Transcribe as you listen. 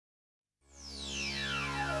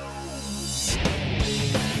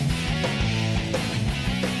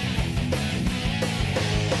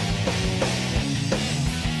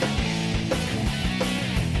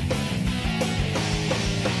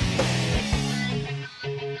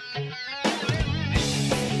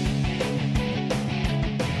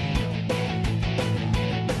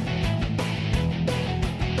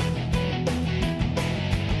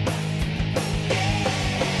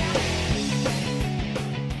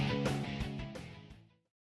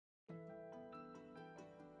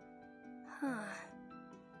Huh.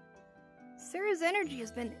 Sarah's energy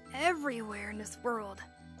has been everywhere in this world.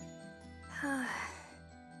 I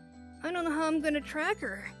don't know how I'm gonna track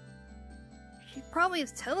her. She probably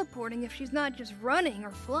is teleporting if she's not just running or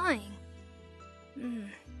flying.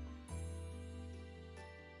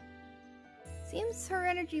 Seems her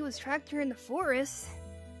energy was tracked here in the forest.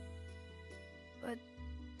 But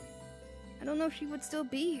I don't know if she would still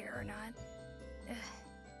be here or not.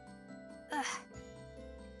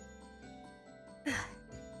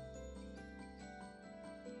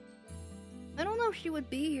 I don't know if she would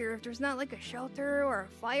be here if there's not like a shelter or a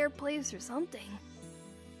fireplace or something.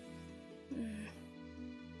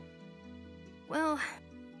 Well,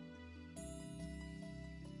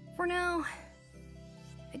 for now,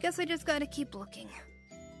 I guess I just gotta keep looking.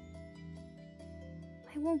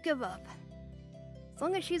 I won't give up. As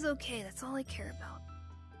long as she's okay, that's all I care about.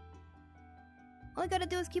 All I gotta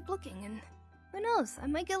do is keep looking, and who knows, I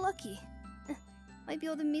might get lucky. Might be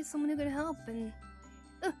able to meet someone who can help, and...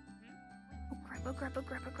 Oh crap. Nope.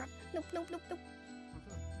 Wait.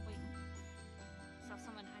 Saw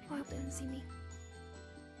someone hiding. Oh, I hope they didn't see me.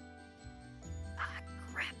 Ah,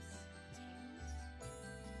 crap. Tails?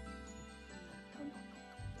 Oh, no.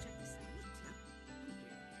 Check this out.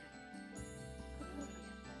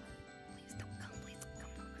 Please don't come,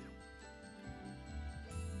 no.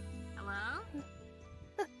 Hello?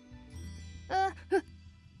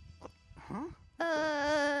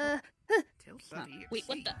 Tails.EXE. Wait,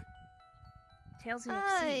 what the? Tails.EXE.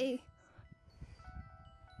 Hi.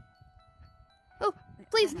 Oh,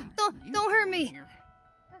 please, don't hurt me.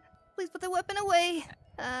 Please put the weapon away.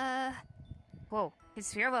 Whoa, his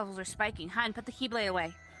sphere levels are spiking. Hun, put the Keyblade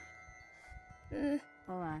away. Hold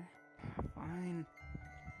on. Fine.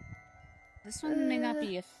 This one may not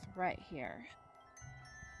be a threat here.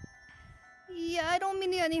 Yeah, I don't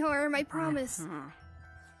mean any harm, I promise.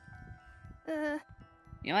 You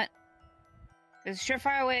know what? There's a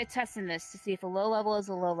surefire way of testing this to see if a low level is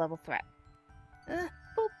a low level threat.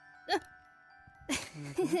 Boop.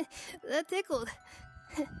 That tickled.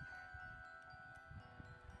 I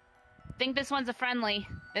think this one's a friendly.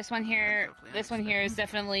 This one here is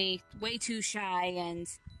definitely way too shy and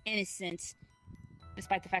innocent,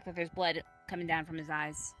 despite the fact that there's blood coming down from his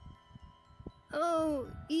eyes. Oh,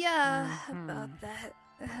 yeah, about that.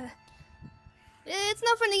 It's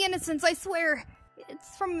not from the innocents, I swear.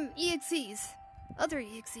 It's from EXEs. Other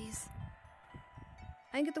EXEs.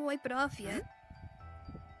 I didn't get to wipe it off yet.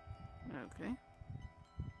 Okay.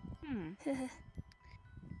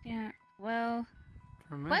 Yeah, well...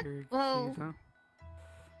 Remember, Well, huh?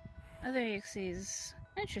 other EXEs.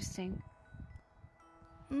 Interesting.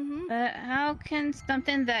 Mm-hmm. But how can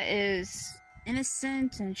something that is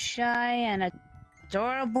innocent and shy and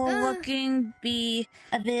adorable looking be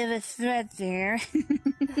a bit of a threat there?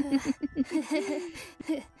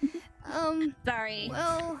 Sorry.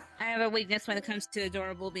 Well... I have a weakness when it comes to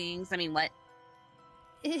adorable beings. I mean, what?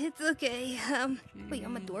 It's okay, wait,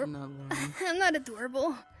 I'm adorable? Not lying. I'm not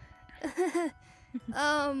adorable.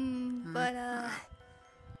 But,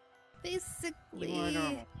 basically... You are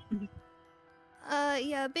adorable.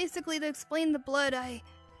 Yeah, basically to explain the blood, I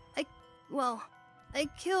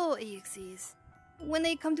kill EXEs when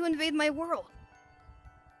they come to invade my world.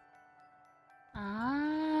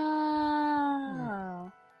 Oh.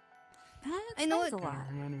 That I know sounds it- a lot.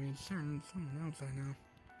 Reminded me of someone else I know.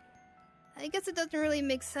 I guess it doesn't really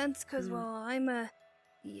make sense because, well, I'm a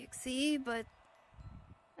EXE, but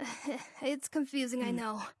it's confusing, I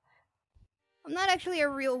know. I'm not actually a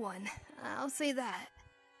real one, I'll say that.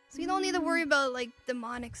 So you don't need to worry about, like,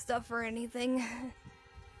 demonic stuff or anything.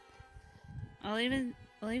 Well, even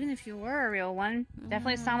if you were a real one,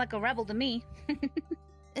 definitely sound like a rebel to me.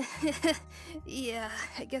 Yeah,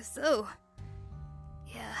 I guess so.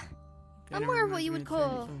 Yeah. I'm more of what you would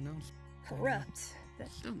call corrupt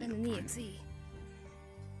than an EXE.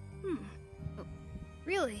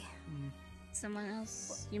 Really? Someone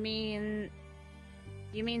else? You mean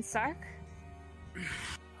Sark?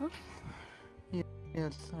 Huh? Yeah,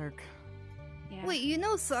 it's Sark. Yeah. Wait, you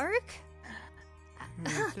know Sark?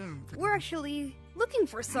 We're actually looking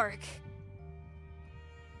for Sark.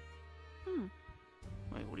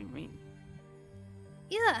 Wait, what do you mean?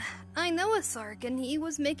 Yeah, I know a Sark, and he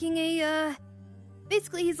was making a,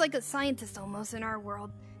 basically he's like a scientist almost in our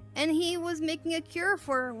world. And he was making a cure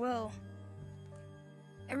for, well,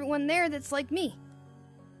 everyone there that's like me.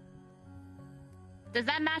 Does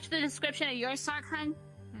that match the description of your Sark, hun?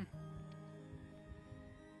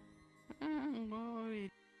 Well,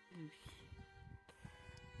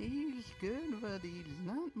 he's good, but he's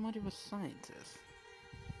not much of a scientist.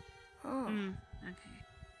 Oh. Okay.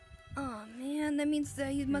 Oh man, that means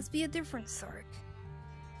that you must be a different Sark.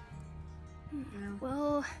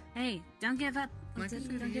 Well, Hey, don't give up. Like I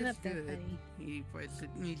said, Don't he give is up there, good. buddy.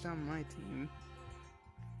 He's on my team.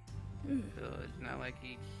 So it's not like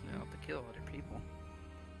he's out to kill other people.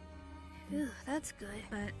 Phew, that's good.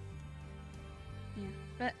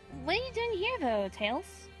 But what are you doing here, though,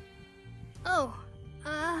 Tails? Oh,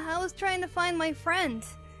 I was trying to find my friend.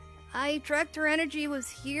 I tracked her energy was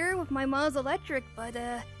here with my mom's electric, but,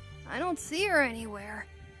 I don't see her anywhere.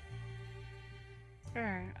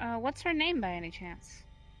 Sure. What's her name, by any chance?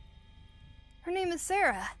 Her name is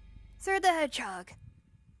Sarah. Sarah the Hedgehog.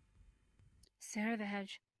 Sarah the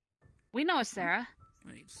Hedge. We know a Sarah.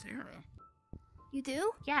 Wait, Sarah? You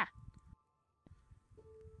do? Yeah.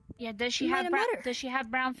 Yeah, does she You might have have met her. does she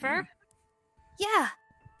have brown fur? Yeah,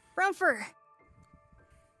 brown fur.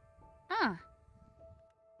 Huh.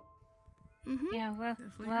 Mm-hmm. Yeah,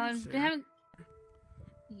 Definitely well, our Sarah.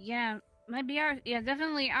 yeah, might be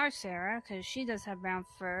definitely our Sarah, because she does have brown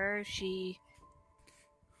fur. She's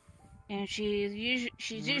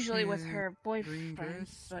usually with her Green boyfriend.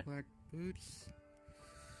 dress, But black boots.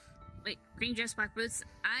 wait, green dress, black boots.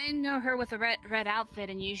 I know her with a red outfit,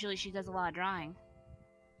 and usually she does a lot of drawing.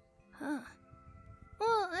 Huh.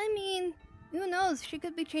 Well, I mean, who knows? She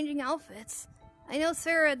could be changing outfits. I know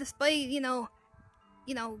Sarah, despite,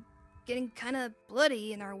 getting kind of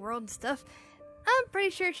bloody in our world and stuff, I'm pretty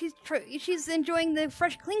sure she's enjoying the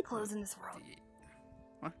fresh, clean clothes in this world.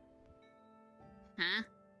 What? Huh?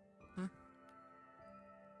 Huh?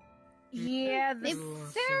 Yeah, Maybe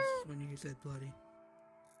Sarah. When you said bloody.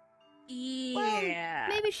 Yeah.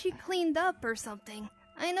 Well, maybe she cleaned up or something.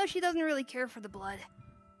 I know she doesn't really care for the blood.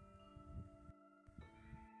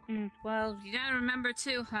 Well, you gotta remember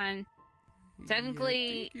too, hun.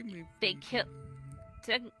 Technically, they kill.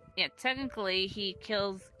 Technically, he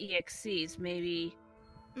kills EXEs. Maybe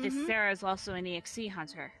this Sarah is also an EXE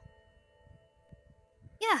hunter.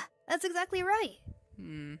 Yeah, that's exactly right.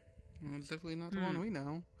 Well, it's definitely not the one we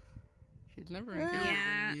know. She's never encountered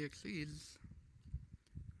Yeah. any EXEs.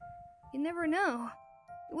 You never know.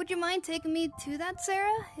 Would you mind taking me to that,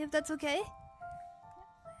 Sarah, if that's okay?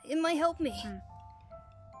 It might help me.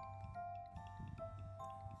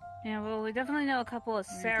 Yeah, well, we definitely know a couple of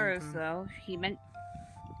Sarahs, though.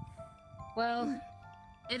 Well,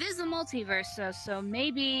 it is a multiverse, so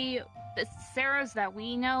maybe the Sarahs that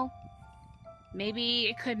we know, maybe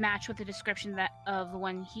it could match with the description of the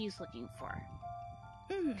one he's looking for.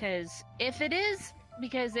 Because if the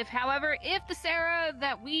Sarah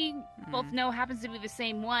that we both know happens to be the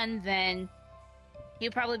same one, then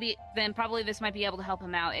probably this might be able to help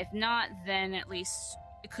him out. If not, then it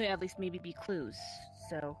could at least maybe be clues.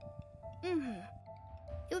 So.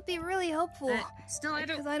 It would be really helpful. Still,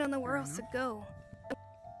 because I don't know where else to go.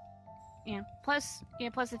 Yeah. Plus, I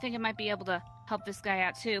think it might be able to help this guy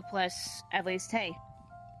out too. Plus, at least, hey,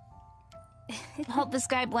 help this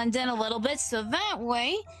guy blend in a little bit, so that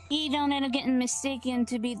way he don't end up getting mistaken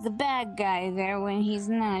to be the bad guy there when he's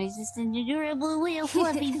not. He's just an adorable little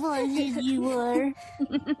fluffy fuzz you are.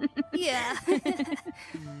 Yeah.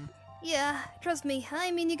 Yeah, trust me.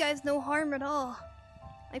 I mean you guys no harm at all.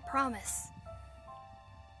 I promise.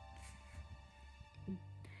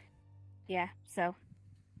 Yeah, so.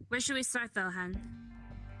 Where should we start though, hun?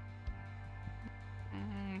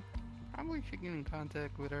 Probably should get in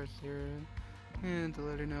contact with our Sarah and to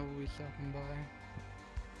let her know we'll be stopping by.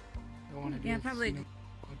 I want to probably.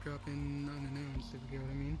 I'll drop in unannounced, if you get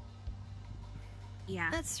what I mean. Yeah,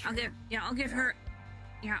 that's true.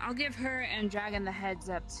 I'll give her and Dragon the heads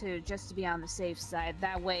up too, just to be on the safe side.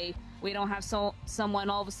 That way, we don't have someone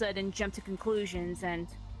all of a sudden jump to conclusions and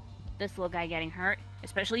this little guy getting hurt.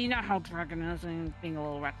 Especially, you know how Dragon is and being a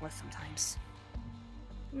little reckless sometimes.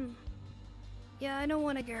 Yeah, I don't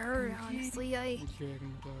want to get hurt, honestly. What's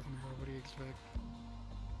Dragon talking about? What do you expect?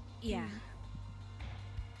 Yeah.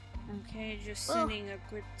 Okay, just Well, sending a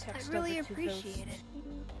quick text I really over to appreciate it.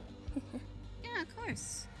 Yeah, of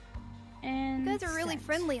course. And You guys are really sent.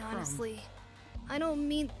 friendly, honestly. I don't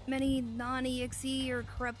meet many non-EXE or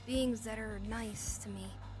corrupt beings that are nice to me.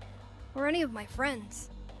 Or any of my friends,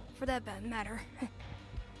 for that matter.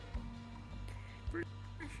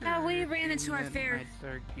 No, we ran into our fair. I'd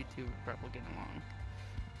start you two would probably get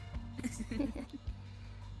along.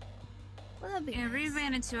 Well, that'd be And we nice.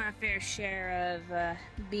 ran into our fair share of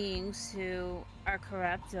beings who are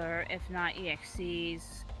corrupt, or if not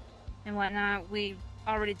EXEs and whatnot. We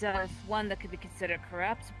already dealt with one that could be considered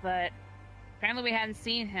corrupt, but apparently we hadn't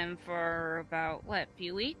seen him for about, a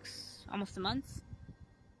few weeks? Almost a month?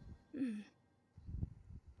 I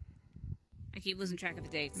keep losing track of the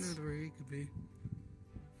dates. Not where he could be.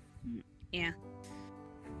 Yeah.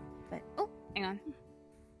 Hang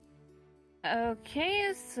on.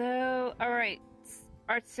 Okay, so alright.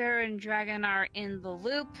 Art, Sarah, and Dragon are in the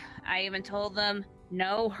loop. I even told them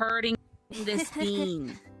no hurting this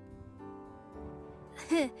bean.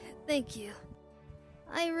 Thank you.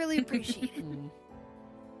 I really appreciate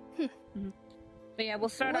it. But yeah, we'll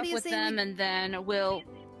start What off do you with say them we- and then we'll...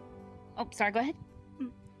 Oh, sorry, go ahead. Oh,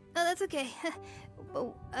 that's okay.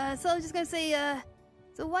 So I was just gonna say,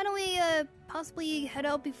 so why don't we, possibly head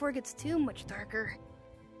out before it gets too much darker?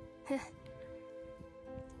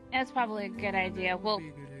 That's probably a good idea. Well, Be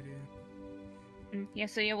a good idea. yeah,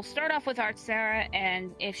 so yeah, we'll start off with Art Sarah,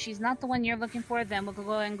 and if she's not the one you're looking for, then we'll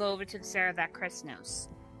go and go over to the Sarah that Chris knows.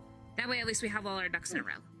 That way, at least we have all our ducks in a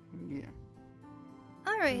row. Yeah.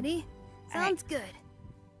 Alrighty. Sounds good.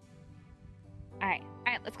 Alright,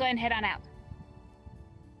 let's go ahead and head on out.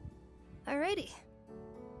 Alrighty.